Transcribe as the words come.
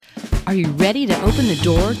Are you ready to open the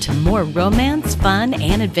door to more romance, fun,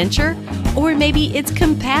 and adventure? Or maybe it's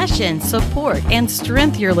compassion, support, and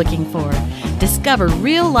strength you're looking for. Discover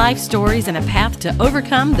real-life stories and a path to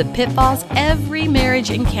overcome the pitfalls every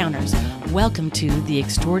marriage encounters. Welcome to The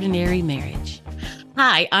Extraordinary Marriage.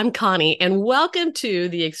 Hi, I'm Connie, and welcome to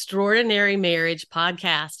the Extraordinary Marriage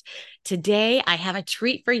Podcast. Today, I have a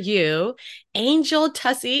treat for you. Angel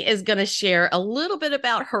Tuccy is going to share a little bit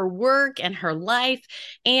about her work and her life.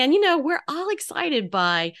 And, we're all excited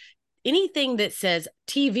by anything that says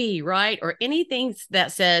TV, right? Or anything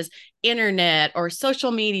that says internet or social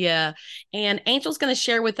media. And Angel's going to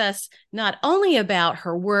share with us not only about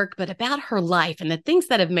her work, but about her life and the things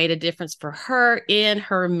that have made a difference for her in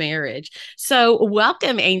her marriage. So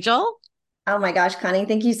welcome, Angel. Oh my gosh, Connie,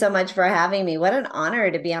 thank you so much for having me. What an honor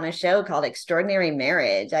to be on a show called Extraordinary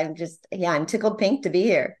Marriage. I'm tickled pink to be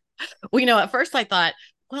here. Well, at first I thought,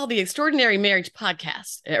 well, the Extraordinary Marriage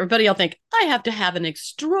Podcast, everybody will think I have to have an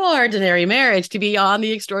extraordinary marriage to be on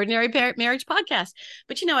the Extraordinary Marriage Podcast.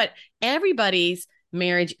 But you know what? Everybody's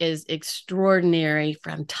marriage is extraordinary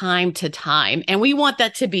from time to time. And we want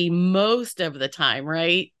that to be most of the time,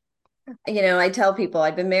 right? I tell people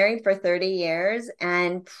I've been married for 30 years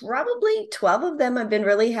and probably 12 of them have been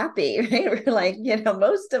really happy, right? We're like,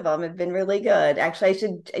 most of them have been really good. Actually, I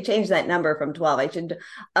should change that number from 12. I should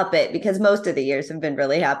up it because most of the years have been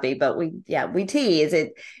really happy, but we tease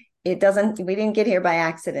it. We didn't get here by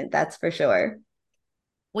accident. That's for sure.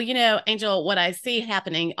 Well, Angel, what I see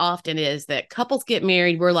happening often is that couples get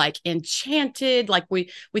married. We're like enchanted. Like we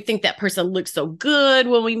think that person looks so good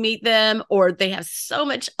when we meet them, or they have so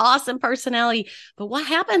much awesome personality. But what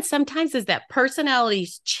happens sometimes is that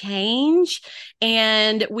personalities change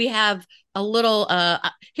and we have a little,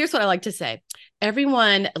 here's what I like to say.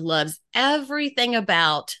 Everyone loves everything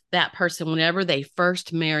about that person whenever they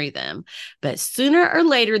first marry them. But sooner or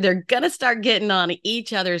later, they're going to start getting on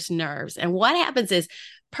each other's nerves. And what happens is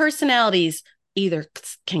personalities either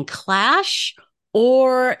can clash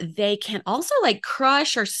or they can also like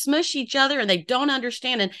crush or smush each other and they don't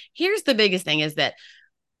understand. And here's the biggest thing is that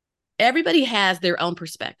everybody has their own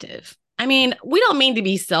perspective. I mean, we don't mean to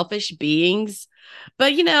be selfish beings,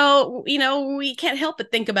 but we can't help but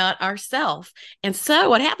think about ourselves. And so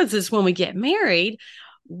what happens is when we get married,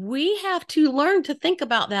 we have to learn to think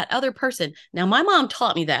about that other person. Now, my mom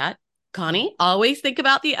taught me that, Connie, always think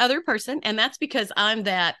about the other person. And that's because I'm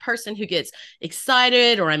that person who gets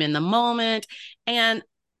excited or I'm in the moment. And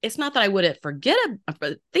it's not that I wouldn't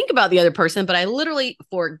think about the other person, but I literally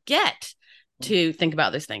forget to think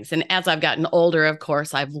about those things. And as I've gotten older, of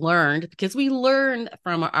course, I've learned because we learn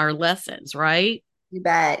from our lessons, right? You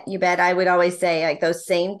bet. You bet. I would always say like those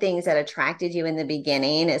same things that attracted you in the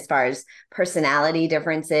beginning, as far as personality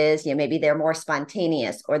differences, maybe they're more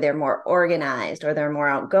spontaneous or they're more organized or they're more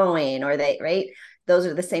outgoing right? Those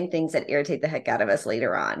are the same things that irritate the heck out of us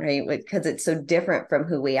later on, right? Because it's so different from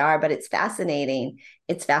who we are, but it's fascinating.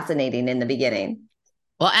 It's fascinating in the beginning.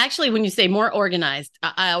 Well, actually, when you say more organized,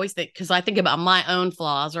 I always think, because I think about my own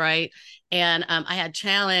flaws, right? And I had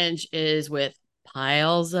challenges with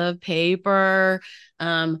piles of paper,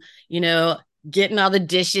 getting all the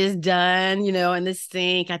dishes done, in the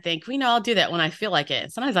sink. I think, I'll do that when I feel like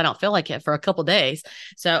it. Sometimes I don't feel like it for a couple days.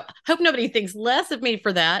 So hope nobody thinks less of me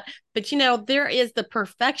for that. But, there is the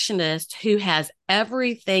perfectionist who has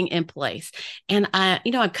everything in place. And I'm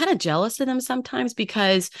kind of jealous of them sometimes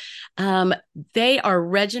because they are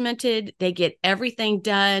regimented. They get everything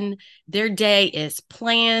done. Their day is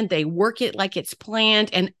planned. They work it like it's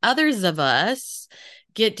planned. And others of us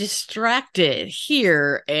get distracted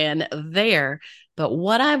here and there. But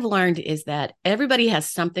what I've learned is that everybody has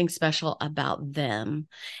something special about them.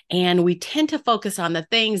 And we tend to focus on the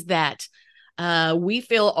things that we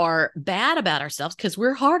feel are bad about ourselves because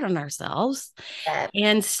we're hard on ourselves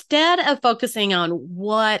instead of focusing on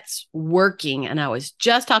what's working. And I was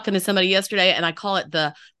just talking to somebody yesterday and I call it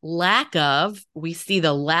the lack of. We see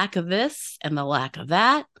the lack of this and the lack of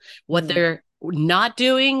that, what they're not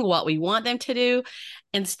doing, what we want them to do,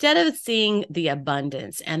 instead of seeing the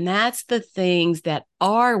abundance. And that's the things that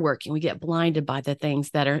are working. We get blinded by the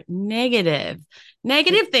things that are negative.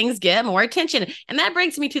 Negative things get more attention. And that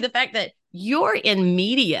brings me to the fact that you're in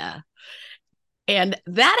media. And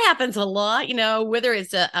that happens a lot, whether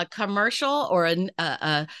it's a commercial or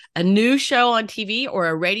a new show on TV or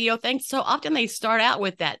a radio thing. So often they start out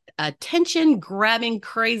with that attention grabbing,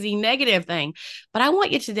 crazy negative thing. But I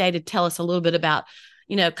want you today to tell us a little bit about,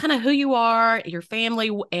 kind of who you are, your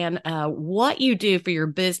family, and what you do for your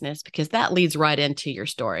business, because that leads right into your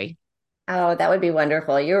story. Oh, that would be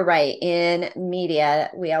wonderful. You're right. In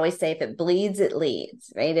media, we always say if it bleeds, it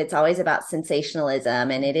leads, right? It's always about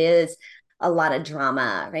sensationalism, and it is a lot of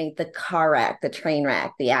drama, right? The car wreck, the train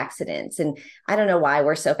wreck, the accidents. And I don't know why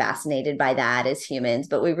we're so fascinated by that as humans,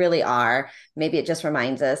 but we really are. Maybe it just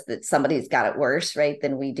reminds us that somebody's got it worse, right,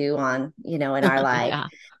 than we do on, in our life.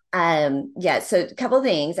 Yeah. Yeah, so a couple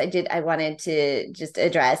things I wanted to just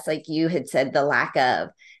address, like you had said, the lack of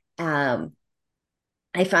um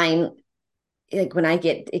I find like when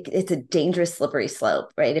it's a dangerous slippery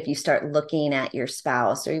slope, right? If you start looking at your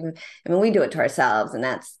spouse, or even, I mean, we do it to ourselves, and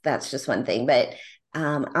that's just one thing. But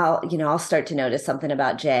I'll start to notice something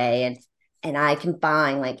about Jay, and I can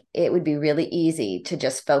find like it would be really easy to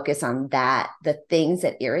just focus on the things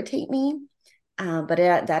that irritate me. But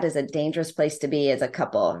that is a dangerous place to be as a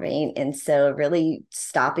couple, right? And so, really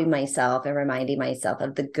stopping myself and reminding myself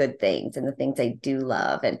of the good things and the things I do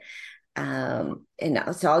love, and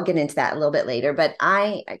so I'll get into that a little bit later. But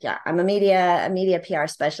I'm a media PR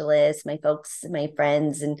specialist. My folks, my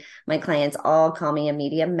friends, and my clients all call me a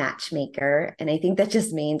media matchmaker, and I think that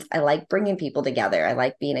just means I like bringing people together. I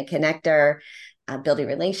like being a connector, building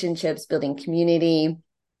relationships, building community.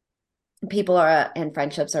 People are and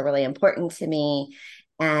friendships are really important to me.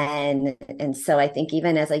 And so I think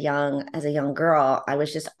even as a young girl, I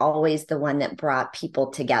was just always the one that brought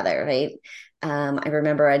people together, right? I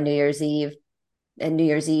remember a New Year's Eve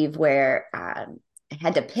where I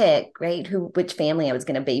had to pick, right, which family I was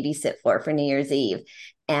going to babysit for New Year's Eve.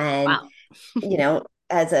 And Wow.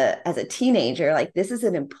 as a teenager, like this is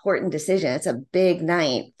an important decision. It's a big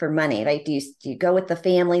night for money, right? Do you go with the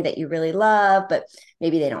family that you really love, but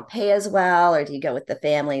maybe they don't pay as well, or do you go with the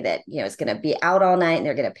family that is going to be out all night and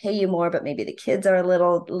they're going to pay you more, but maybe the kids are a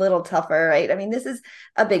little tougher, right? I mean, this is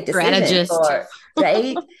a big decision Strategist. for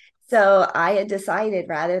right. So I had decided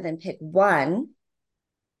rather than pick one,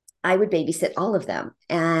 I would babysit all of them,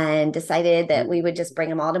 and decided that we would just bring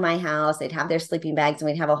them all to my house. They'd have their sleeping bags and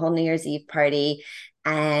we'd have a whole New Year's Eve party.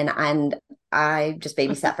 And I just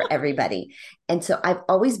babysat for everybody. And so I've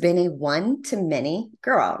always been a one to many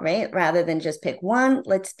girl, right? Rather than just pick one,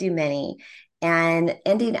 let's do many. And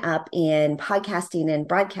ending up in podcasting and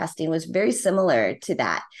broadcasting was very similar to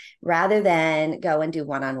that. Rather than go and do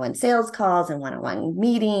one on one sales calls and one on one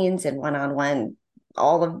meetings and one on one,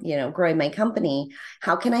 all of, growing my company,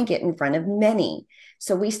 how can I get in front of many?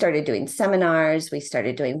 So we started doing seminars, we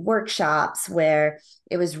started doing workshops where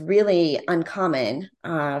it was really uncommon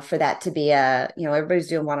for that to be everybody's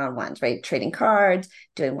doing one-on-ones, right? Trading cards,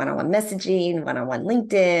 doing one-on-one messaging, one-on-one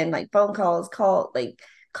LinkedIn, like phone calls, like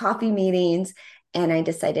coffee meetings. And I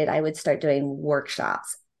decided I would start doing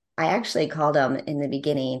workshops. I actually called them in the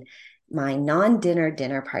beginning my non-dinner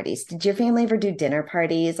dinner parties. Did your family ever do dinner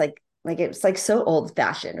parties? Like it was like so old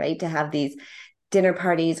fashioned, right? To have these dinner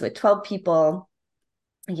parties with 12 people,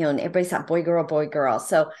 and everybody's thought boy, girl, boy, girl.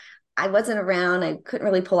 So I wasn't around. I couldn't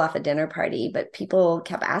really pull off a dinner party, but people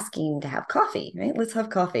kept asking to have coffee, right? Let's have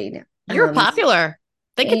coffee. You're popular.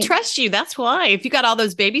 They could Right. trust you. That's why. If you got all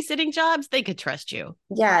those babysitting jobs, they could trust you.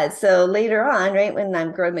 Yeah. So later on, right, when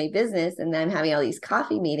I'm growing my business and I'm having all these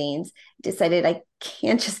coffee meetings, decided I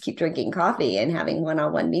can't just keep drinking coffee and having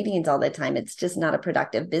one-on-one meetings all the time. It's just not a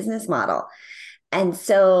productive business model. And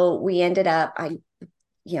so we ended up,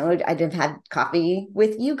 I'd have had coffee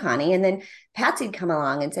with you, Connie, and then Patsy'd come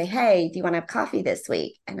along and say, "Hey, do you want to have coffee this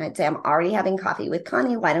week?" And I'd say, "I'm already having coffee with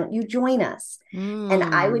Connie. Why don't you join us?" And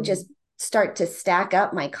I would Mm. just start to stack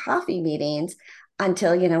up my coffee meetings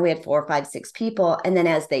until, we had 4, 5, 6 people. And then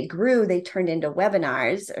as they grew, they turned into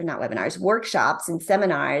webinars, or not webinars, workshops and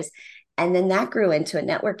seminars. And then that grew into a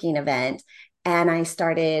networking event. And I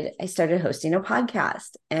started hosting a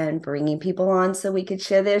podcast and bringing people on so we could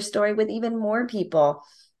share their story with even more people.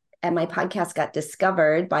 And my podcast got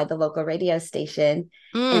discovered by the local radio station,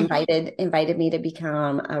 Mm. invited me to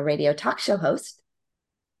become a radio talk show host.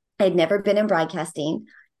 I'd never been in broadcasting.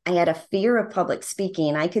 I had a fear of public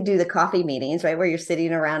speaking. I could do the coffee meetings, right, where you're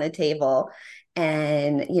sitting around a table,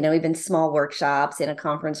 and, even small workshops in a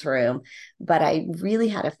conference room. But I really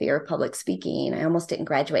had a fear of public speaking. I almost didn't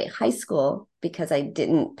graduate high school because I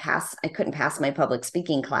couldn't pass my public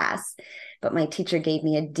speaking class. But my teacher gave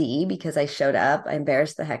me a D because I showed up. I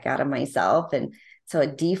embarrassed the heck out of myself. And so a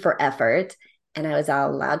D for effort. And I was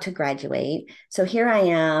allowed to graduate. So here I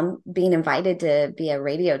am being invited to be a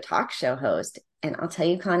radio talk show host. And I'll tell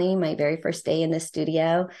you, Connie, my very first day in the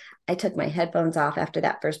studio, I took my headphones off after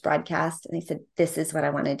that first broadcast and I said, "This is what I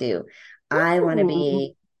want to do. I want to Ooh.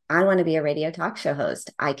 be I want to be a radio talk show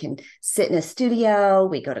host. I can sit in a studio,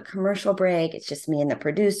 we go to commercial break, it's just me and the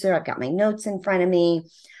producer. I've got my notes in front of me.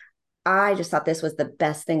 I just thought this was the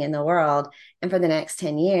best thing in the world. And for the next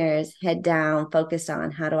 10 years, head down, focused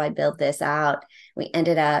on how do I build this out. We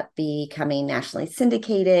ended up becoming nationally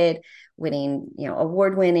syndicated, winning,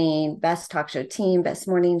 award winning, best talk show team, best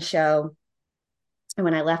morning show. And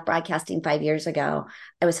when I left broadcasting 5 years ago,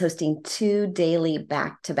 I was hosting two daily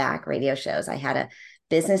back to back radio shows. I had a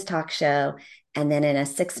business talk show. And then in a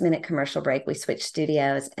 6-minute commercial break, we switched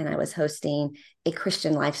studios and I was hosting a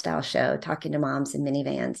Christian lifestyle show, talking to moms in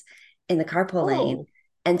minivans in the carpool lane. Oh,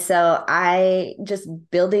 And so I just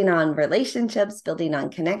building on relationships, building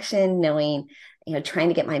on connection, knowing, trying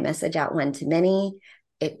to get my message out one to many.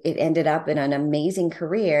 It ended up in an amazing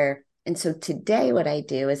career. And so today, what I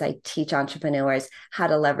do is I teach entrepreneurs how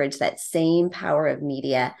to leverage that same power of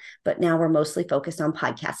media, but now we're mostly focused on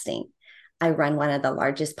podcasting. I run one of the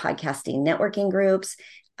largest podcasting networking groups,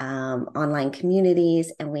 online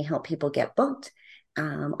communities, and we help people get booked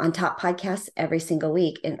on top podcasts every single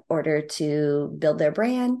week in order to build their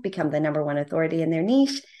brand, become the number one authority in their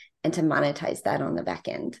niche, and to monetize that on the back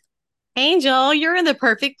end. Angel, you're in the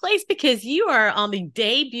perfect place because you are on the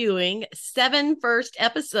debuting 7 first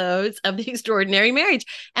episodes of The Extraordinary Marriage.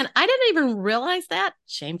 And I didn't even realize that,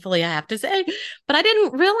 shamefully, I have to say, but I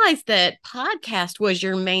didn't realize that podcast was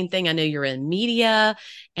your main thing. I know you're in media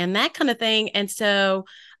and that kind of thing. And so,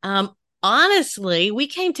 honestly, we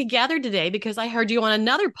came together today because I heard you on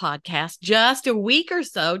another podcast just a week or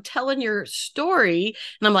so telling your story.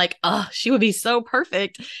 And I'm like, oh, she would be so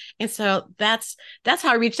perfect. And so that's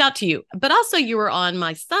how I reached out to you. But also you were on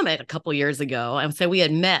my summit a couple years ago. And so we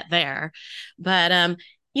had met there. But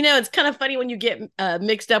it's kind of funny when you get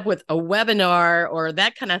mixed up with a webinar or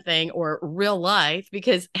that kind of thing or real life,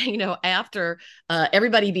 because, after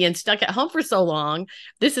everybody being stuck at home for so long,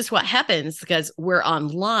 this is what happens because we're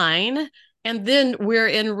online and then we're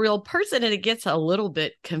in real person and it gets a little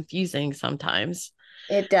bit confusing sometimes.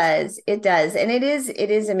 It does. It does. And it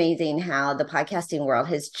is amazing how the podcasting world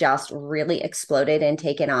has just really exploded and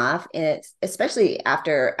taken off. And it's especially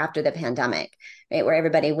after the pandemic, right? Where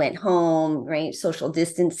everybody went home, right? Social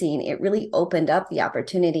distancing. It really opened up the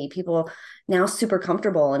opportunity. People now super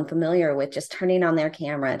comfortable and familiar with just turning on their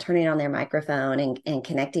camera, turning on their microphone and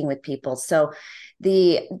connecting with people. So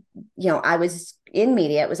I was in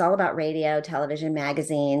media. It was all about radio, television,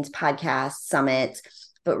 magazines, podcasts, summits.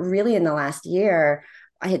 But really in the last year,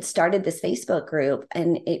 I had started this Facebook group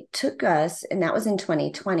and it took us, and that was in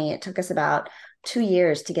 2020, it took us about 2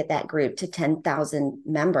 years to get that group to 10,000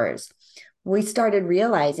 members. We started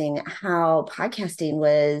realizing how podcasting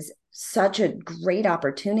was such a great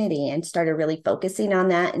opportunity and started really focusing on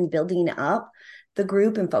that and building up the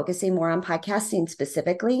group and focusing more on podcasting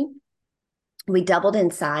specifically. We doubled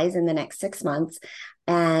in size in the next 6 months.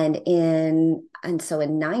 So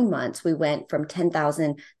in 9 months, we went from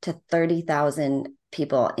 10,000 to 30,000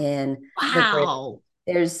 people in the group. Wow.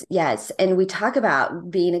 Yes. And we talk about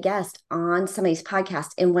being a guest on somebody's podcast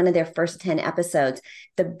in one of their first 10 episodes,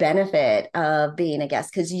 the benefit of being a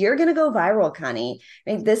guest, because you're going to go viral, Connie.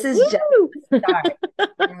 I mean, this is just Woo! the start.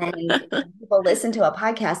 And when people listen to a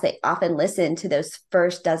podcast, they often listen to those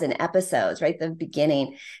first dozen episodes, right? The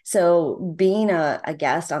beginning. So being a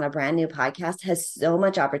guest on a brand new podcast has so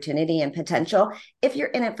much opportunity and potential if you're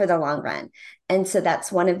in it for the long run. And so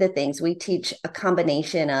that's one of the things we teach, a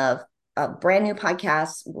combination of brand new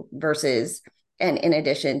podcasts versus, and in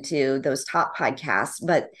addition to those top podcasts,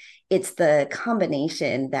 but it's the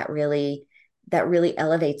combination that really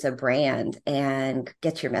elevates a brand and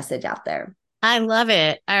gets your message out there. I love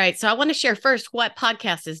it. All right. So I want to share first what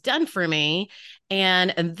podcast has done for me.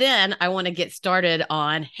 And then I want to get started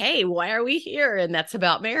on, hey, why are we here? And that's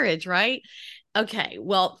about marriage, right? Okay.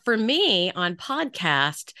 Well, for me on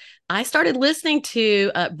podcast, I started listening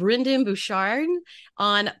to Brendan Bouchard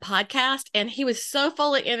on podcast, and he was so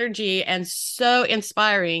full of energy and so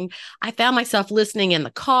inspiring. I found myself listening in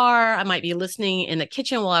the car. I might be listening in the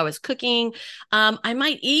kitchen while I was cooking. I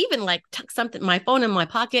might even like tuck my phone in my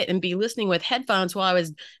pocket and be listening with headphones while I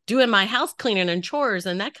was doing my house cleaning and chores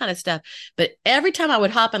and that kind of stuff. But every time I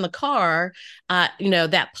would hop in the car,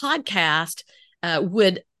 that podcast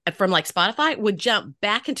would from like Spotify would jump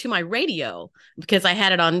back into my radio because I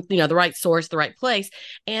had it on, the right source, the right place.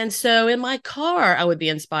 And so in my car, I would be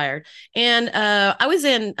inspired. And I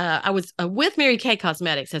was with Mary Kay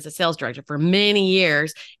Cosmetics as a sales director for many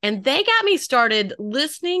years. And they got me started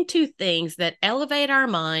listening to things that elevate our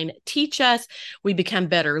mind, teach us. We become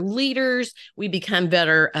better leaders. We become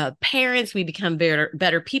better parents. We become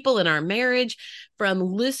better people in our marriage from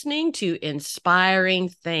listening to inspiring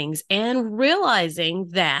things and realizing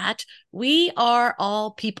that we are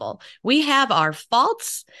all people. We have our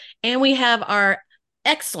faults and we have our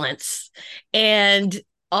excellence. And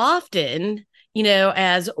often,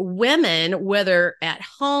 as women, whether at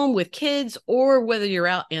home with kids or whether you're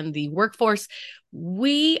out in the workforce,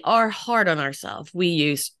 we are hard on ourselves. We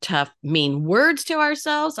use tough, mean words to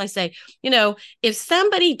ourselves. I say, if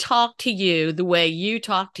somebody talked to you the way you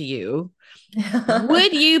talk to you,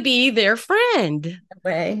 would you be their friend?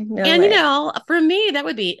 Way, no And, way. for me, that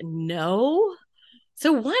would be no.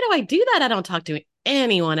 So why do I do that? I don't talk to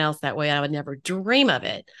anyone else that way. I would never dream of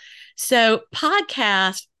it. So,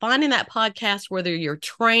 finding that podcast, whether you're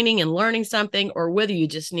training and learning something, or whether you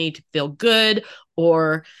just need to feel good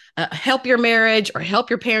or help your marriage or help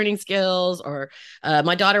your parenting skills. Or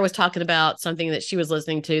my daughter was talking about something that she was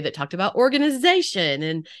listening to that talked about organization.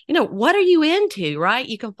 And, what are you into, right?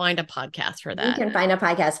 You can find a podcast for You that. can find a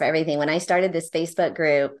podcast for everything. When I started this Facebook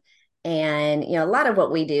group, and a lot of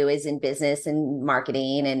what we do is in business and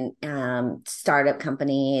marketing and startup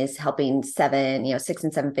companies, helping 6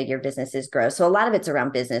 and 7 figure businesses grow. So a lot of it's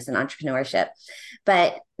around business and entrepreneurship,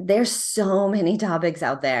 but there's so many topics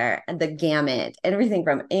out there, and the gamut, everything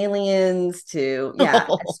from aliens to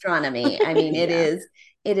astronomy. I mean, Yeah.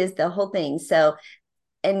 it is the whole thing. So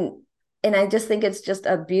and and I just think it's just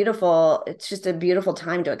a beautiful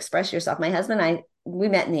time to express yourself. My husband and I, we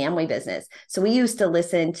met in the Amway business. So we used to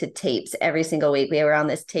listen to tapes every single week. We were on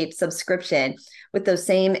this tape subscription with those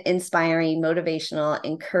same inspiring, motivational,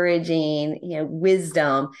 encouraging,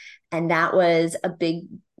 wisdom. And that was a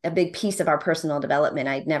big piece of our personal development.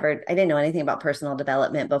 I didn't know anything about personal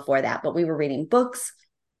development before that, but we were reading books,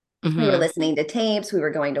 we were Mm-hmm. listening to tapes, we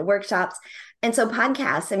were going to workshops. And so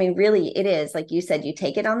podcasts, I mean, really it is, like you said, you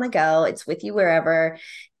take it on the go, it's with you wherever.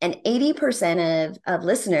 And 80% of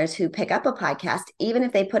listeners who pick up a podcast, even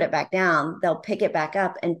if they put it back down, they'll pick it back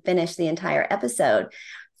up and finish the entire episode.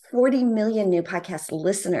 40 million new podcast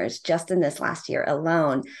listeners just in this last year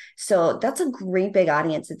alone. So that's a great big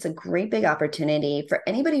audience. It's a great big opportunity for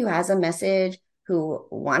anybody who has a message, who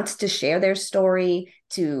wants to share their story,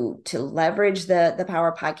 to leverage the power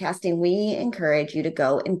of podcasting. We encourage you to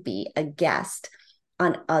go and be a guest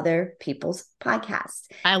on other people's podcasts.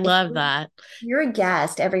 I If love that. you're a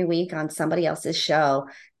guest every week on somebody else's show,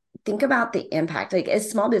 think about the impact. Like,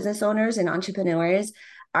 as small business owners and entrepreneurs,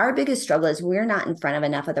 our biggest struggle is we're not in front of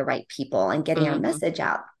enough of the right people and getting our Mm-hmm. message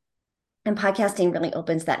out. And podcasting really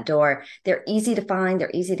opens that door. They're easy to find.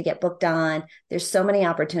 They're easy to get booked on. There's so many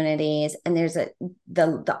opportunities, and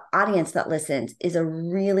the audience that listens is a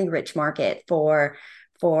really rich market for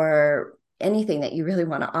anything that you really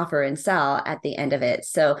want to offer and sell at the end of it.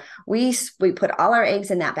 So we put all our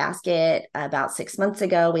eggs in that basket. About 6 months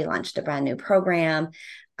ago, we launched a brand new program.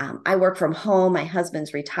 I work from home. My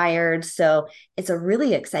husband's retired, so it's a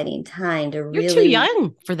really exciting time to You're too really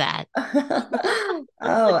young for that.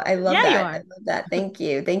 Oh, I love Yeah, you that. I are. love that. Thank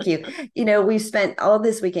you. Thank you. We've spent all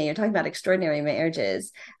this weekend, you're talking about extraordinary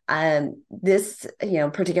marriages. This,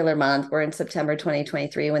 particular month, we're in September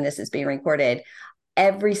 2023 when this is being recorded.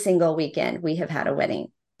 Every single weekend we have had a wedding.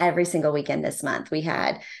 Every single weekend this month. We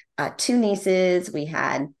had 2 nieces. We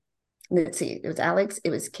had, let's see, it was Alex, it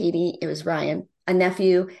was Katie, it was Ryan, a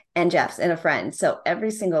nephew, and Jeff's and a friend. So every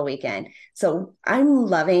single weekend. So I'm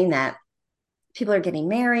loving that people are getting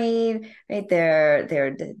married, right?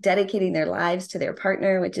 They're dedicating their lives to their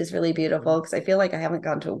partner, which is really beautiful, because I feel like I haven't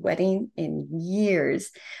gone to a wedding in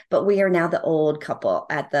years. But we are now the old couple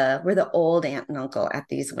we're the old aunt and uncle at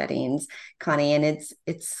these weddings, Connie. And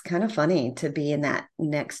it's kind of funny to be in that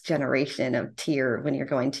next generation of tier when you're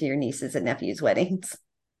going to your nieces and nephews' weddings.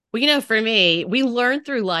 Well, for me, we learn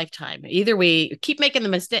through lifetime. Either we keep making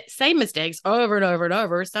the same mistakes over and over and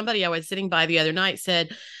over. Somebody I was sitting by the other night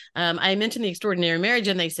said, I mentioned the extraordinary marriage,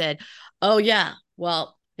 and they said, "Oh yeah,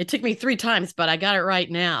 well, it took me 3 times, but I got it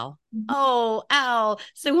right now." Oh, ow.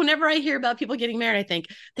 So whenever I hear about people getting married, I think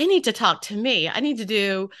they need to talk to me. I need to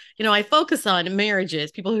do, I focus on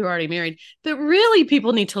marriages, people who are already married, but really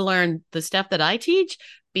people need to learn the stuff that I teach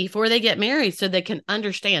before they get married so they can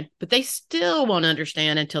understand. But they still won't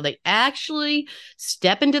understand until they actually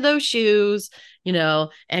step into those shoes,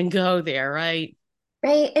 and go there, right?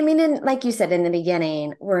 Right. I mean, and like you said in the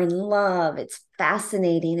beginning, we're in love. It's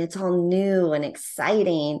fascinating. It's all new and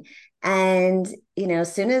exciting. And,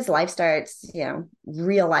 as soon as life starts,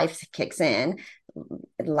 real life kicks in,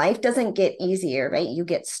 life doesn't get easier, right? You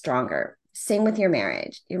get stronger. Same with your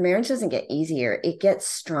marriage. Your marriage doesn't get easier, it gets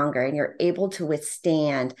stronger, and you're able to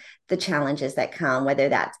withstand the challenges that come, whether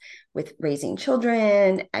that's with raising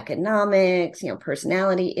children, economics,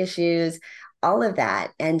 personality issues, all of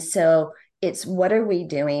that. And so it's, what are we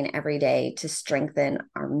doing every day to strengthen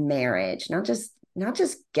our marriage, not just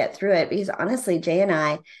get through it? Because honestly, Jay and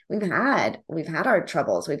I, we've had our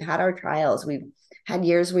troubles, we've had our trials, had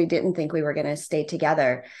years we didn't think we were going to stay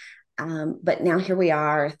together. But now here we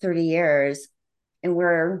are, 30 years, and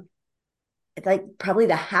we're like probably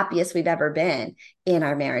the happiest we've ever been in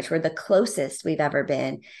our marriage. We're the closest we've ever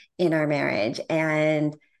been in our marriage.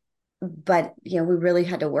 But we really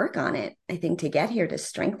had to work on it, I think, to get here to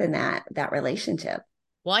strengthen that relationship.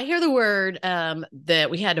 Well, I hear the word that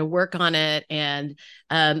we had to work on it and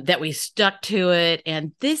that we stuck to it.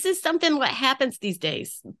 And this is something what happens these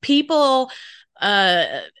days. People,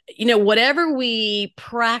 whatever we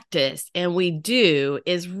practice and we do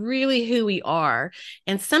is really who we are.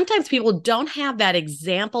 And sometimes people don't have that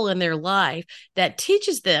example in their life that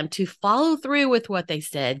teaches them to follow through with what they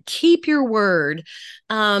said. Keep your word.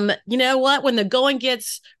 You know what? When the going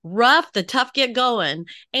gets rough, the tough get going.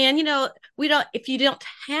 And, if you don't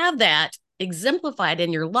have that exemplified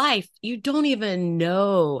in your life, you don't even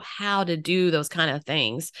know how to do those kind of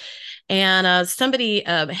things. And somebody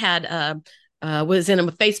had was in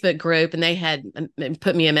a Facebook group, and they had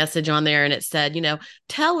put me a message on there, and it said,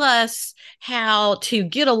 tell us how to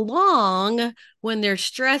get along when there's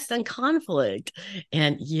stress and conflict.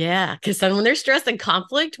 And yeah, because when there's stress and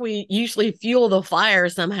conflict, we usually fuel the fire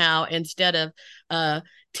somehow instead of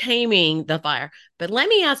taming the fire. But let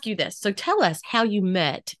me ask you this. So tell us how you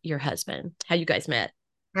met your husband, how you guys met.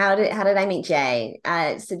 How did I meet Jay?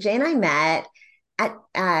 So Jay and I met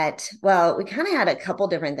at well, we kind of had a couple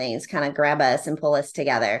different things kind of grab us and pull us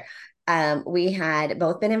together. We had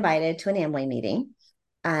both been invited to an Amway meeting.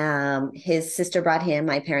 His sister brought him,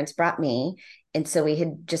 my parents brought me, and so we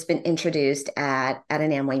had just been introduced at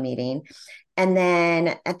an Amway meeting. And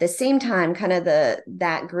then at the same time, kind of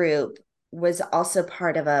that group was also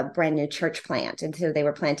part of a brand new church plant, and so they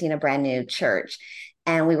were planting a brand new church,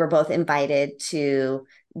 and we were both invited to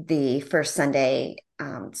the first Sunday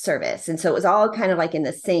service. And so it was all kind of like in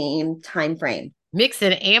the same time frame.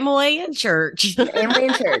 Mixing Amway and church. Amway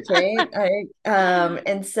and church, right?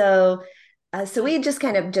 And so we had just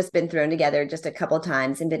kind of just been thrown together just a couple of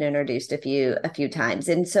times and been introduced a few times.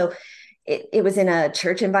 And so it was in a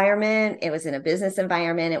church environment, it was in a business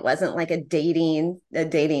environment, it wasn't like a dating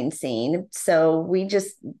scene. So we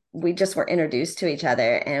just were introduced to each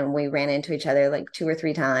other, and we ran into each other like two or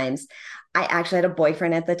three times. I actually had a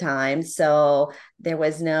boyfriend at the time, so there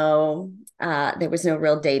was no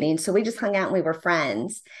real dating. So we just hung out and we were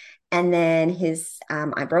friends. And then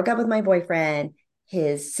I broke up with my boyfriend.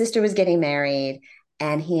 His sister was getting married,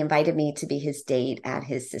 and he invited me to be his date at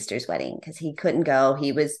his sister's wedding because he couldn't go.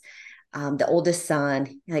 He was the oldest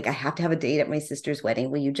son. Like, I have to have a date at my sister's wedding.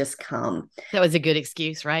 Will you just come? That was a good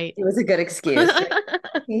excuse, right? It was a good excuse.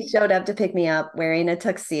 He showed up to pick me up wearing a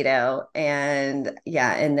tuxedo, and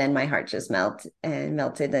yeah, and then my heart just melted.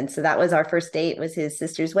 And so that was our first date, was his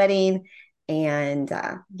sister's wedding. And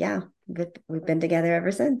yeah, we've been together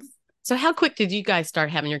ever since. So how quick did you guys start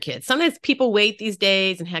having your kids? Sometimes people wait these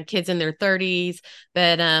days and have kids in their 30s.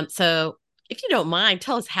 But so if you don't mind,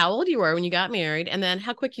 tell us how old you were when you got married, and then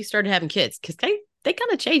how quick you started having kids, because they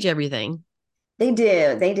kind of change everything. They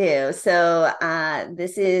do. So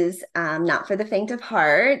this is not for the faint of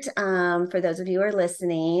heart. For those of you who are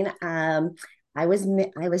listening, I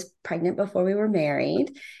was pregnant before we were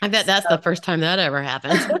married. I bet that's the first time that ever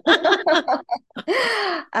happened.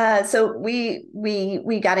 So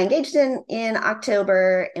we got engaged in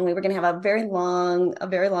October, and we were going to have a very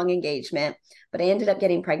long engagement. But I ended up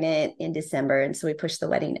getting pregnant in December, and so we pushed the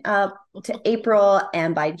wedding up to April.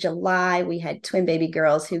 And by July, we had twin baby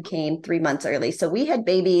girls who came 3 months early. So we had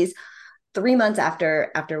babies 3 months after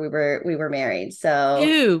we were married. So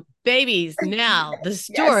Two babies. Now the yes,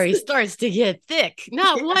 story starts to get thick.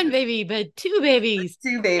 Not one baby, but two babies.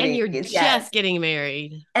 two And you're babies, yes, just getting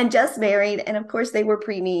married. and just married. And of course, they were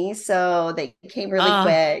preemies, so they came really Ah,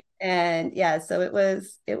 quick. And yeah, so it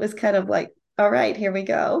was kind of like, all right, here we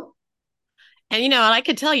go. and I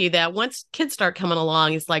could tell you that once kids start coming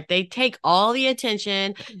along, it's like they take all the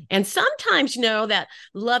attention. And sometimes, that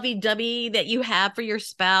lovey dovey that you have for your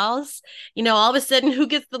spouse, all of a sudden, who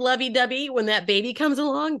gets the lovey dovey when that baby comes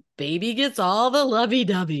along? Baby gets all the lovey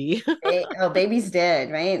dovey. Babies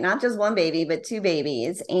did, right? Not just one baby, but two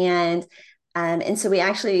babies. And so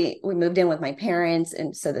we moved in with my parents,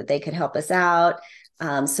 and so that they could help us out.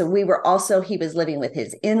 So he was living with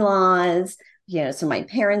his in-laws, so my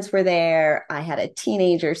parents were there. I had a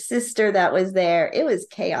teenager sister that was there. It was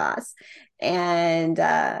chaos. And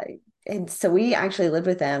so we actually lived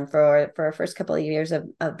with them for our first couple of years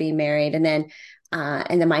of being married. And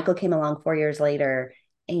then Michael came along 4 years later.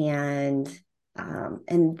 And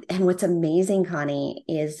what's amazing, Connie,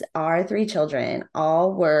 is our three children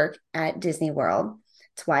all work at Disney World.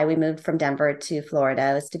 It's why we moved from Denver to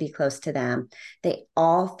Florida, is to be close to them. They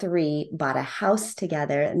all three bought a house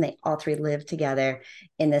together, and they all three live together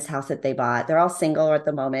in this house that they bought. They're all single at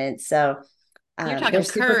the moment. So You're they're talking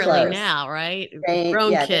super currently close. now, right? Right?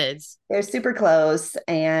 Grown Yeah, kids. they're super close,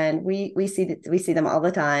 and we see them all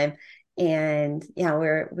the time. And yeah,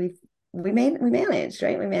 we managed,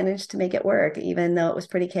 right? We managed to make it work, even though it was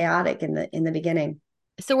pretty chaotic in the beginning.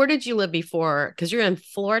 So where did you live before? Because you're in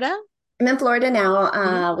Florida? I'm in Florida now.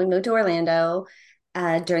 Mhm. We moved to Orlando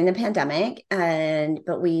during the pandemic, and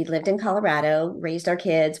but we lived in Colorado, raised our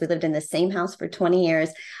kids. We lived in the same house for 20 years.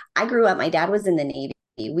 I grew up, my dad was in the Navy.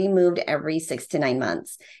 We moved every 6 to 9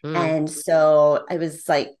 months. Mm. And so I was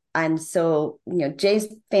like, I'm so,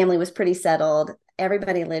 Jay's family was pretty settled.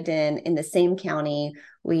 Everybody lived in the same county.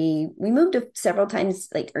 We moved several times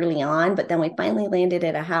like early on, but then we finally landed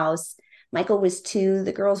at a house. Michael was 2,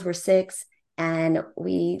 the girls were 6, and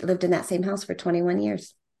we lived in that same house for 21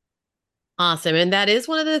 years. Awesome. And that is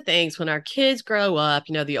one of the things when our kids grow up,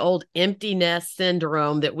 the old empty nest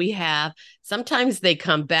syndrome that we have. Sometimes they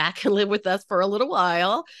come back and live with us for a little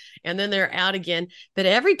while and then they're out again. But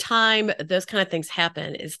every time those kind of things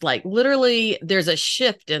happen, it's like literally there's a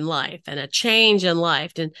shift in life and a change in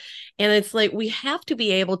life. And it's like we have to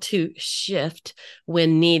be able to shift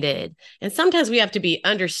when needed. And sometimes we have to be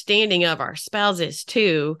understanding of our spouses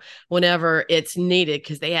too, whenever it's needed,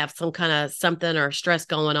 because they have some kind of something or stress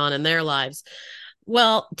going on in their lives.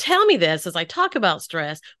 Well, tell me this as I talk about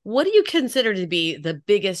stress. What do you consider to be the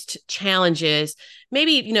biggest challenges,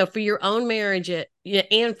 maybe, for your own marriage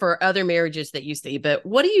and for other marriages that you see? But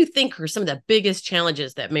what do you think are some of the biggest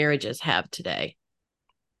challenges that marriages have today?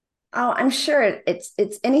 Oh, I'm sure it's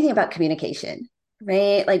anything about communication,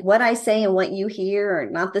 right? Like what I say and what you hear are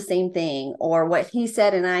not the same thing, or what he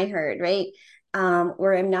said and I heard, right?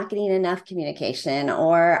 Where I'm not getting enough communication,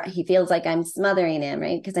 or he feels like I'm smothering him,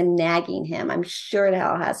 right? Because I'm nagging him. I'm sure it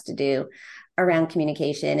all has to do around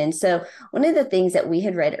communication. And so one of the things that we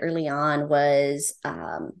had read early on was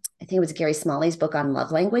I think it was Gary Smalley's book on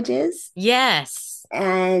love languages. Yes.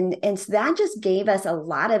 And so that just gave us a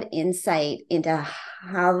lot of insight into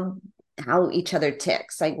how each other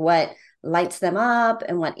ticks, like what lights them up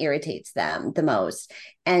and what irritates them the most.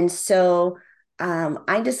 And so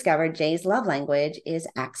I discovered Jay's love language is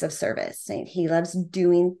acts of service. Right? He loves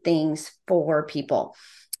doing things for people.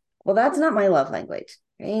 Well, that's not my love language,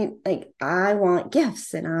 right? Like I want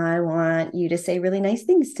gifts and I want you to say really nice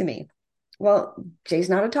things to me. Well, Jay's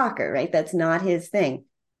not a talker, right? That's not his thing,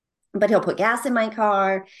 but he'll put gas in my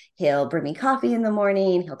car. He'll bring me coffee in the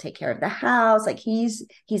morning. He'll take care of the house. Like he's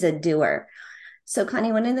a doer. So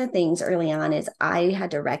Connie, one of the things early on is I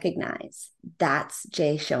had to recognize that's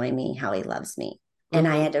Jay showing me how he loves me. And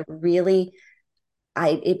I Mm-hmm. had to really,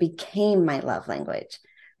 it became my love language.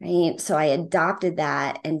 Right. So I adopted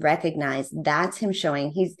that and recognized that's him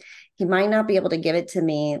showing he might not be able to give it to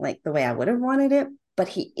me like the way I would have wanted it, but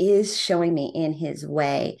he is showing me in his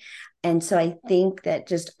way. And so I think that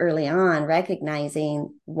just early on,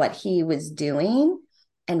 recognizing what he was doing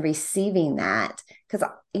and receiving that, because,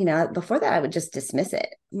 before that, I would just dismiss it.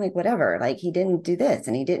 I'm like, whatever, like he didn't do this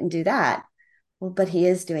and he didn't do that. Well, but he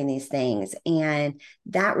is doing these things. And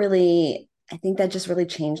that really, I think that just really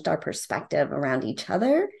changed our perspective around each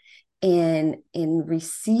other and in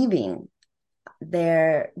receiving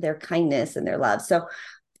their kindness and their love. So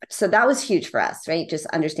that was huge for us, right? Just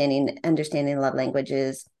understanding love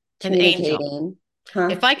languages, An angel. communicating. Huh?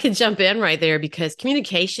 If I could jump in right there, because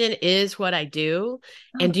communication is what I do.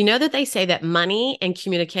 And Oh, do you know that they say that money and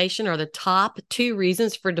communication are the top two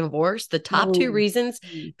reasons for divorce? The top two oh, reasons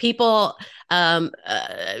people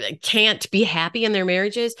can't be happy in their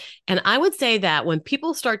marriages. And I would say that when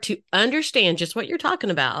people start to understand just what you're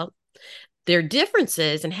talking about, their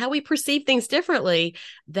differences and how we perceive things differently,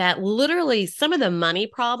 that literally some of the money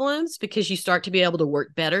problems, because you start to be able to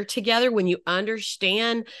work better together when you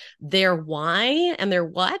understand their why and their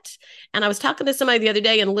what. And I was talking to somebody the other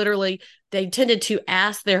day, and literally they tended to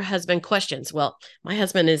ask their husband questions. Well, my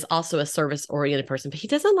husband is also a service oriented person, but he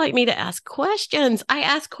doesn't like me to ask questions. I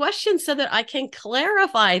ask questions so that I can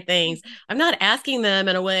clarify things. I'm not asking them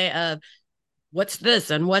in a way of, what's this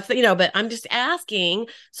and what's the, but I'm just asking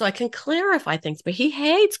so I can clarify things. But he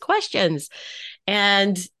hates questions.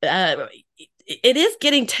 And it is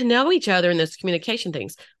getting to know each other in those communication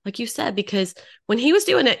things, like you said, because when he was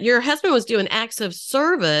doing it, your husband was doing acts of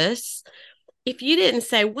service. If you didn't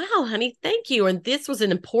say, wow, honey, thank you, and this was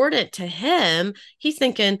an important to him, he's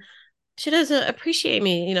thinking, she doesn't appreciate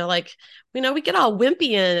me, like, we get all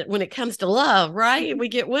wimpy when it comes to love, right? We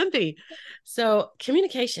get wimpy. So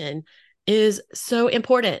communication is so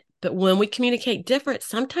important. But when we communicate different,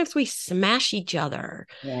 sometimes we smash each other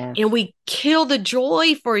Yeah. and we kill the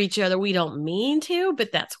joy for each other. We don't mean to,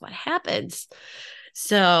 but that's what happens.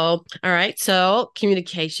 So, all right. So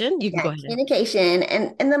communication, you can Yeah, go ahead. communication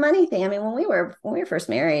and the money thing. I mean, when we were first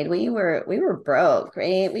married, we were broke,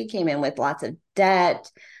 right? We came in with lots of debt.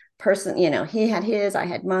 He had his, I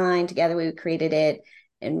had mine. Together we created it.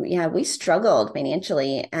 And yeah, we struggled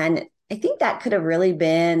financially. And I think that could have really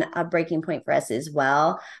been a breaking point for us as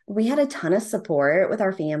well. We had a ton of support with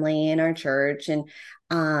our family and our church. And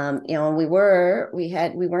we were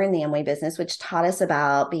in the Amway business, which taught us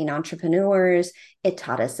about being entrepreneurs. It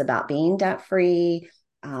taught us about being debt free,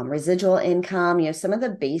 residual income, some of the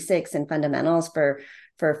basics and fundamentals for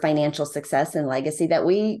financial success and legacy that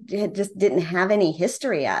we just didn't have any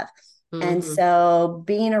history of. And Mm-hmm. so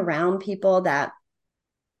being around people that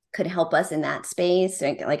could help us in that space,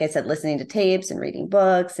 like I said, listening to tapes and reading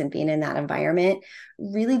books and being in that environment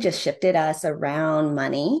really just shifted us around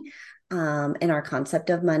money, and our concept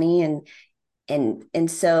of money.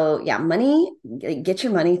 And so yeah, money, get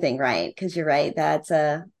your money thing right, because you're right,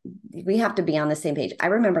 we have to be on the same page. I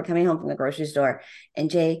remember coming home from the grocery store and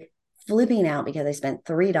Jay flipping out because I spent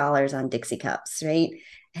 $3 on Dixie cups, right?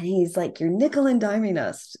 And he's like, you're nickel and diming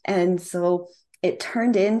us. And so it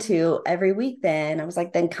turned into every week, then I was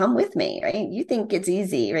like, then come with me, right? You think it's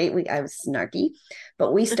easy, right? I was snarky,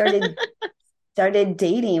 but we started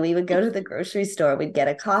dating. We would go to the grocery store, we'd get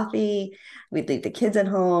a coffee, we'd leave the kids at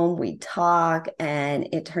home, we'd talk, and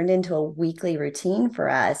it turned into a weekly routine for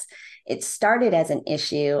us. It started as an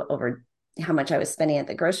issue over how much I was spending at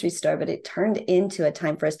the grocery store, but it turned into a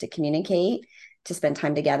time for us to communicate, to spend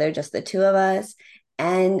time together, just the two of us,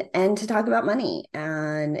 and to talk about money.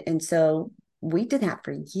 And so we did that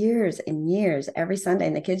for years and years, every Sunday.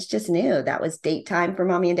 And the kids just knew that was date time for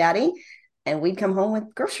mommy and daddy, and we'd come home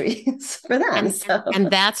with groceries for them. And So and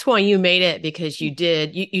that's why you made it, because you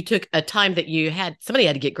took a time that somebody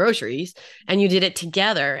had to get groceries and you did it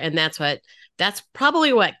together. And that's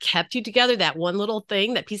probably what kept you together, that one little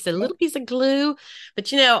thing, little piece of glue.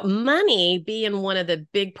 But money being one of the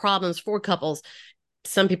big problems for couples.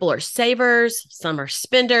 Some people are savers, some are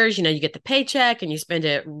spenders. You get the paycheck and you spend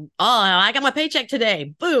it. Oh, I got my paycheck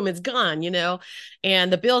today. Boom, it's gone,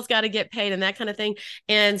 and the bills got to get paid and that kind of thing.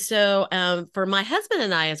 And so for my husband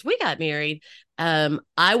and I, as we got married,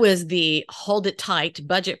 I was the hold it tight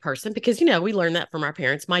budget person because, we learned that from our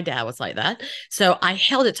parents. My dad was like that. So I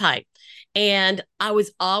held it tight. And I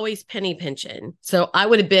was always penny pinching. So I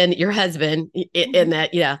would have been your husband in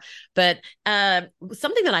that, yeah. But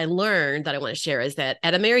something that I learned that I want to share is that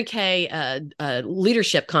at a Mary Kay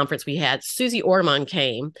leadership conference we had, Susie Orman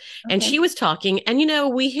came and okay. she was talking. And,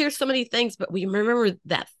 we hear so many things, but we remember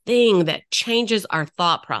that thing that changes our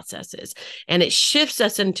thought processes and it shifts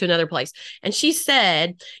us into another place. And she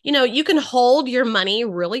said, you can hold your money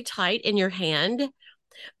really tight in your hand,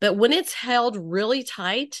 but when it's held really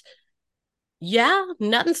tight, yeah,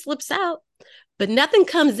 nothing slips out, but nothing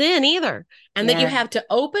comes in either. And that you Yeah. have to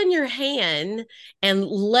open your hand and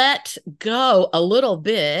let go a little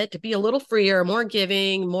bit to be a little freer, more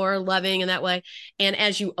giving, more loving in that way. And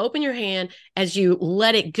as you open your hand, as you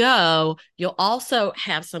let it go, you'll also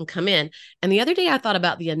have some come in. And the other day I thought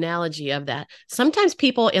about the analogy of that. Sometimes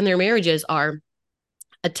people in their marriages are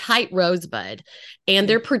a tight rosebud and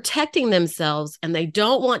they're protecting themselves and they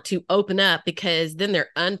don't want to open up because then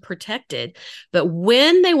they're unprotected. But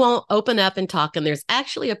when they won't open up and talk, and there's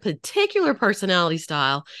actually a particular personality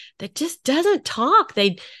style that just doesn't talk,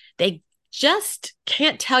 they just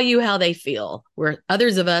can't tell you how they feel, where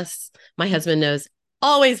others of us, my husband knows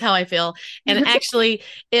always how I feel. And actually,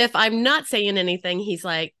 if I'm not saying anything, he's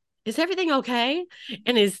like, is everything okay?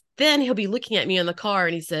 And then he'll be looking at me in the car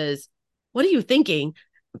and he says, what are you thinking?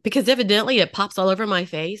 Because evidently it pops all over my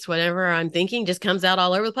face. Whatever I'm thinking just comes out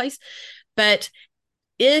all over the place. But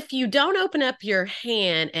if you don't open up your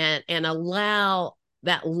hand and allow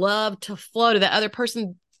that love to flow to that other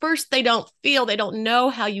person, first, they don't know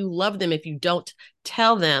how you love them if you don't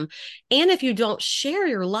tell them. And if you don't share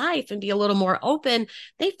your life and be a little more open,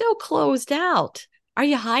 they feel closed out. Are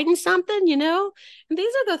you hiding something? And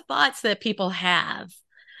these are the thoughts that people have.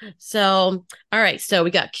 So, all right. So we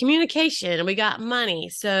got communication and we got money.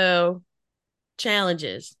 So,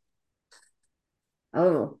 challenges.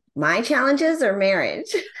 Oh, my challenges or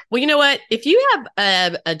marriage? Well, you know what? If you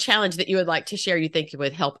have a challenge that you would like to share, you think it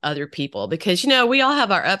would help other people, because, we all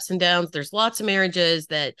have our ups and downs. There's lots of marriages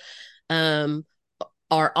that um,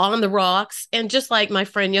 are on the rocks. And just like my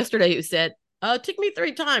friend yesterday who said, oh, it took me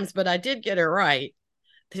 3 times, but I did get it right.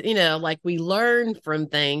 Like we learn from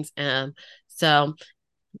things. So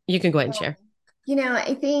you can go ahead and share.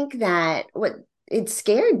 I think that it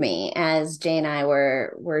scared me as Jay and I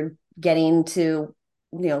were getting to,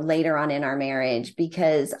 later on in our marriage,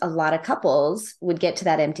 because a lot of couples would get to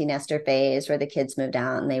that empty nester phase where the kids moved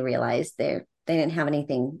out and they realized they didn't have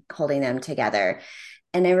anything holding them together.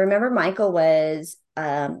 And I remember Michael was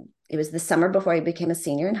it was the summer before he became a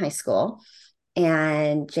senior in high school,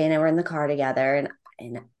 and Jay and I were in the car together,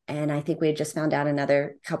 and I think we had just found out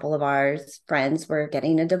another couple of our friends were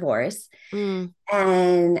getting a divorce. Mm,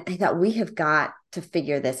 And I thought, we have got to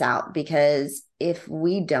figure this out, because if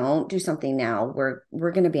we don't do something now,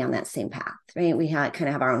 we're going to be on that same path, right? We kind of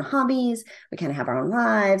have our own hobbies, we kind of have our own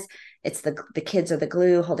lives. It's the kids are the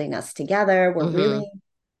glue holding us together. We're mm-hmm. really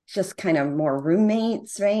just kind of more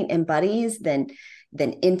roommates, right, and buddies than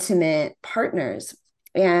intimate partners.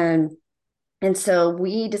 And so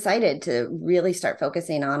we decided to really start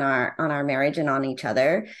focusing on our marriage and on each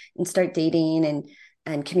other, and start dating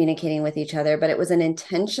and communicating with each other. But it was an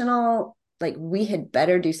intentional, like, we had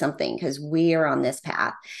better do something because we are on this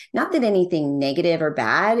path. Not that anything negative or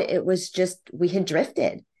bad, it was just we had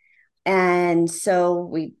drifted. And so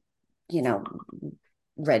we, you know,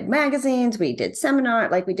 read magazines, we did seminar,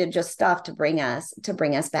 like we did just stuff to bring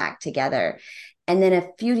us back together. And then a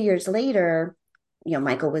few years later,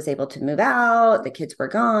 Michael was able to move out, the kids were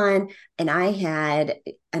gone, and I had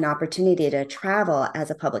an opportunity to travel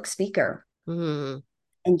as a public speaker. Mm-hmm.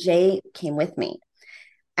 And Jay came with me.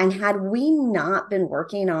 And had we not been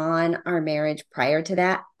working on our marriage prior to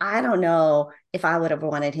that, I don't know if I would have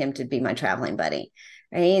wanted him to be my traveling buddy.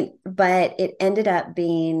 Right. But it ended up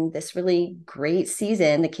being this really great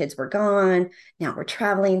season. The kids were gone. Now we're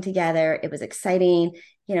traveling together. It was exciting.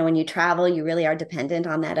 When you travel, you really are dependent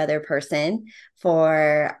on that other person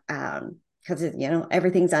because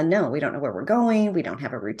everything's unknown. We don't know where we're going. We don't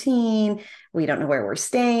have a routine. We don't know where we're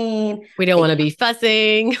staying. We don't want to be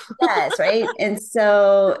fussing. Yes, right. And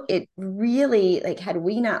so it really, like, had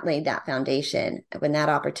we not laid that foundation when that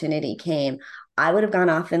opportunity came, I would have gone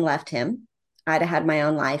off and left him. I'd have had my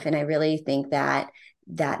own life. And I really think that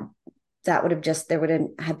that would have there would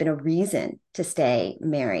have been a reason to stay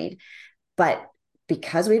married. But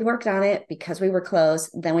because we'd worked on it, because we were close,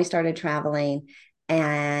 then we started traveling,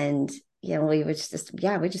 and we was just,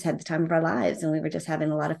 yeah, we just had the time of our lives, and we were just having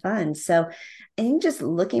a lot of fun. So I think just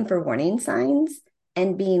looking for warning signs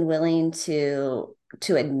and being willing to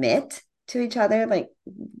admit to each other, like,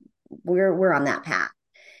 we're on that path,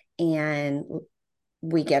 and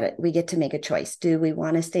we get it. We get to make a choice. Do we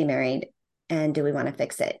want to stay married, and do we want to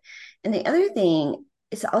fix it? And the other thing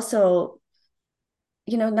is also,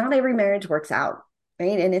 not every marriage works out,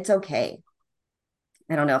 right? And it's okay.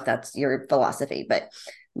 I don't know if that's your philosophy, but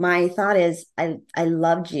my thought is I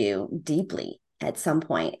loved you deeply at some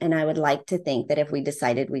point, and I would like to think that if we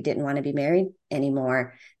decided we didn't want to be married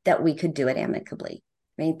anymore, that we could do it amicably,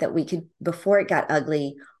 right? That we could, before it got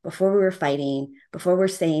ugly, before we were fighting, before we're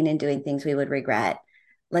saying and doing things we would regret,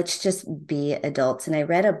 let's just be adults. And I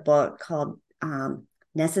read a book called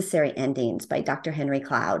Necessary Endings by Dr. Henry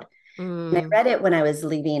Cloud. And I Mm, read it when I was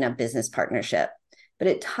leaving a business partnership, but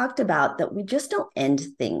it talked about that we just don't end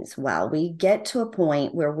things well. We get to a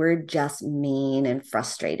point where we're just mean and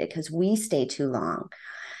frustrated because we stay too long.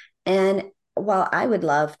 And while I would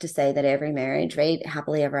love to say that every marriage, right,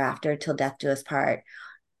 happily ever after till death do us part,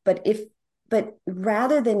 but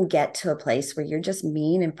rather than get to a place where you're just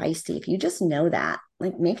mean and feisty, if you just know that,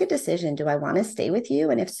 like, make a decision. Do I want to stay with you?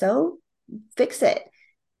 And if so, fix it.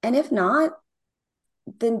 And if not,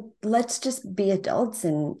 then let's just be adults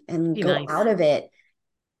and be nice. go out of it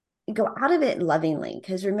lovingly.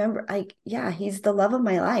 Because remember, like, yeah, he's the love of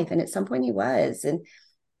my life, and at some point he was, and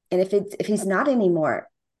if he's not anymore,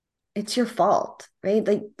 it's your fault, right?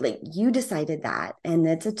 Like you decided that, and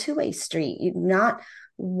it's a two-way street. Not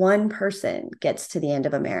one person gets to the end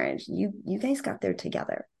of a marriage. You guys got there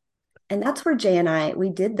together, and that's where Jay and I, we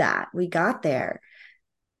did that. We got there,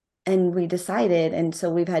 and we decided. And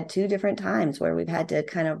so we've had two different times where we've had to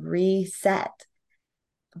kind of reset,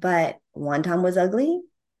 but one time was ugly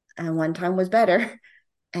and one time was better.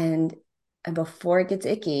 And before it gets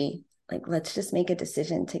icky, like, let's just make a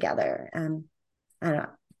decision together. I don't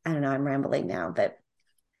I don't know, I'm rambling now, but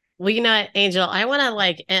Well, Angel, I want to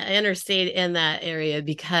like interstate in that area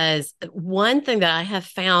because one thing that I have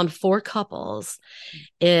found for couples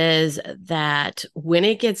is that when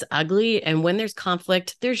it gets ugly and when there's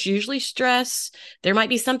conflict, there's usually stress. There might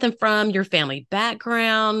be something from your family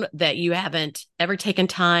background that you haven't ever taken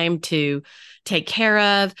time to take care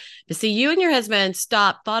of. But see, you and your husband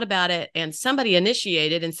stopped, thought about it, and somebody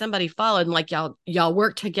initiated and somebody followed, and like y'all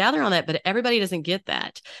work together on that, but everybody doesn't get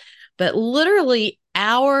that. But literally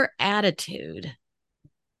our attitude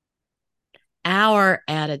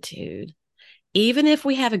even if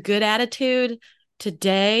we have a good attitude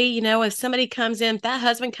today, if somebody comes in, if that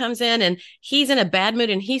husband comes in and he's in a bad mood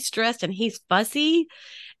and he's stressed and he's fussy,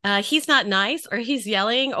 he's not nice, or he's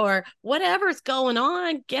yelling, or whatever's going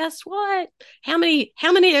on, guess what? How many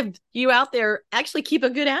of you out there actually keep a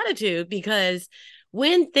good attitude? Because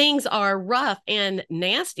when things are rough and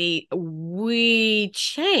nasty, we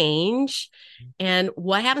change. And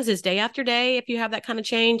what happens is day after day, if you have that kind of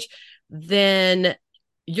change, then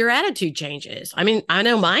your attitude changes. I mean, I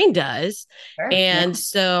know mine does. Sure. And Yeah.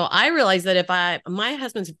 so I realize that my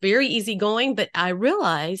husband's very easygoing, but I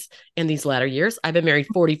realize in these latter years, I've been married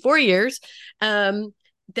 44 years,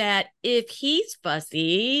 that if he's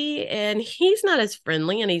fussy and he's not as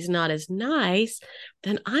friendly and he's not as nice,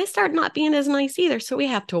 then I start not being as nice either. So we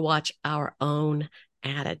have to watch our own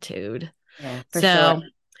attitude. Yeah, for So, sure.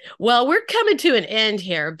 well, we're coming to an end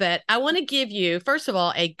here, but I want to give you, first of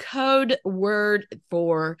all, a code word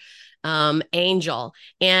for angel.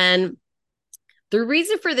 And the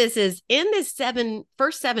reason for this is in this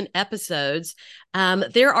first seven episodes,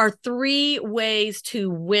 there are 3 ways to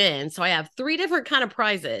win. So I have 3 different kind of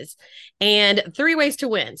prizes and 3 ways to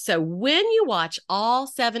win. So when you watch all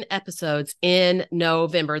 7 episodes in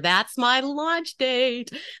November, that's my launch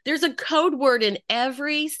date. There's a code word in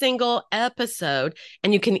every single episode,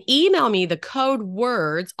 and you can email me the code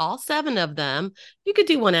words, all 7 of them. You could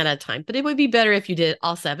do one at a time, but it would be better if you did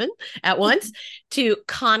all 7 at once to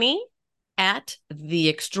Connie at The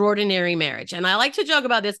Extraordinary Marriage. And I like to joke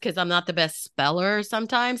about this because I'm not the best speller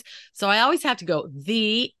sometimes. So I always have to go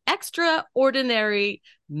The Extraordinary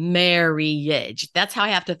Marriage. That's how I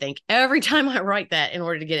have to think every time I write that in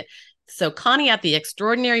order to get it. So Connie at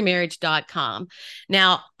theextraordinarymarriage.com.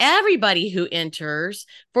 Now, everybody who enters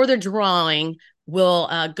for the drawing will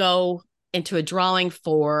go into a drawing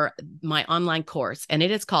for my online course. And it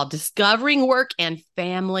is called Discovering Work and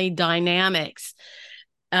Family Dynamics.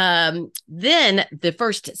 Then the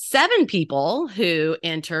first 7 people who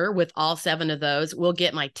enter with all 7 of those will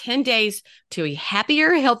get my 10 days to a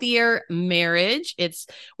happier, healthier marriage. It's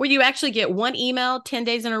where you actually get one email 10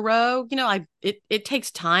 days in a row. It takes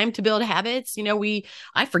time to build habits.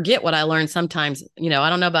 I forget what I learned sometimes. I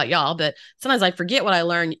don't know about y'all, but sometimes I forget what I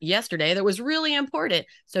learned yesterday that was really important.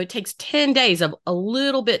 So it takes 10 days of a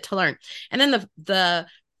little bit to learn. And then the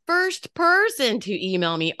first person to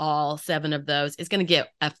email me all 7 of those is going to get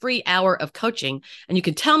a free hour of coaching, and you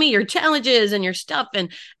can tell me your challenges and your stuff,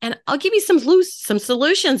 and I'll give you some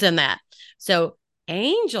solutions in that. So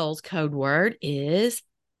Angel's code word is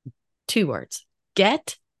 2 words: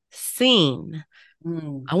 get seen.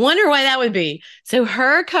 I wonder why that would be. So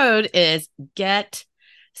her code is get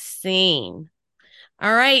seen.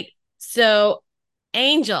 All right. So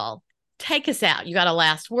Angel, take us out. You got a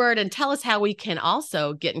last word, and tell us how we can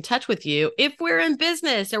also get in touch with you if we're in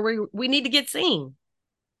business or we need to get seen.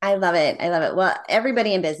 I love it. I love it. Well,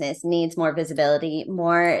 everybody in business needs more visibility,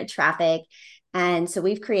 more traffic. And so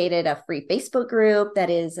we've created a free Facebook group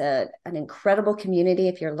that is an incredible community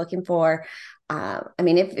if you're looking for.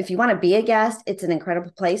 If you want to be a guest, it's an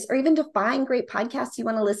incredible place, or even to find great podcasts you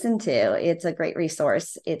want to listen to. It's a great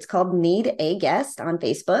resource. It's called Need a Guest on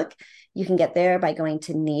Facebook. You can get there by going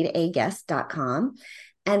to needaguest.com.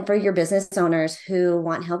 And for your business owners who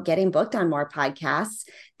want help getting booked on more podcasts,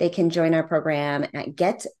 they can join our program at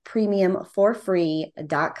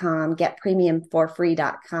getpremiumforfree.com.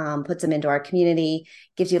 Getpremiumforfree.com puts them into our community,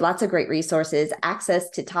 gives you lots of great resources, access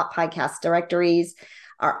to top podcast directories,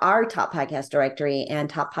 our top podcast directory and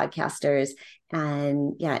top podcasters.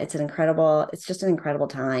 And yeah, it's just an incredible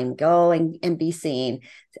time. Go and be seen.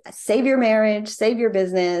 Save your marriage, save your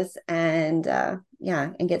business, and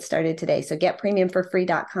get started today. So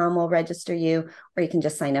getpremiumforfree.com will register you, or you can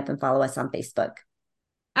just sign up and follow us on Facebook.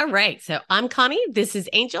 All right. So I'm Connie. This is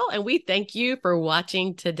Angel, and we thank you for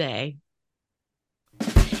watching today.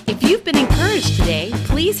 If you've been encouraged today,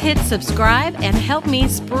 please hit subscribe and help me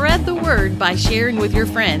spread the word by sharing with your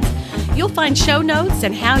friends. You'll find show notes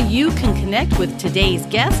and how you can connect with today's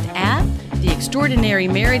guest at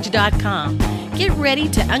theextraordinarymarriage.com. Get ready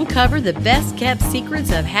to uncover the best kept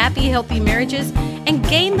secrets of happy, healthy marriages and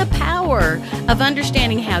gain the power of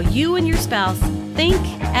understanding how you and your spouse think,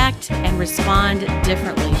 act, and respond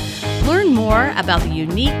differently. Learn more about the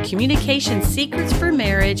unique communication secrets for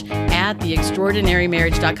marriage at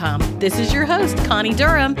theextraordinarymarriage.com. This is your host, Connie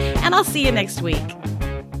Durham, and I'll see you next week.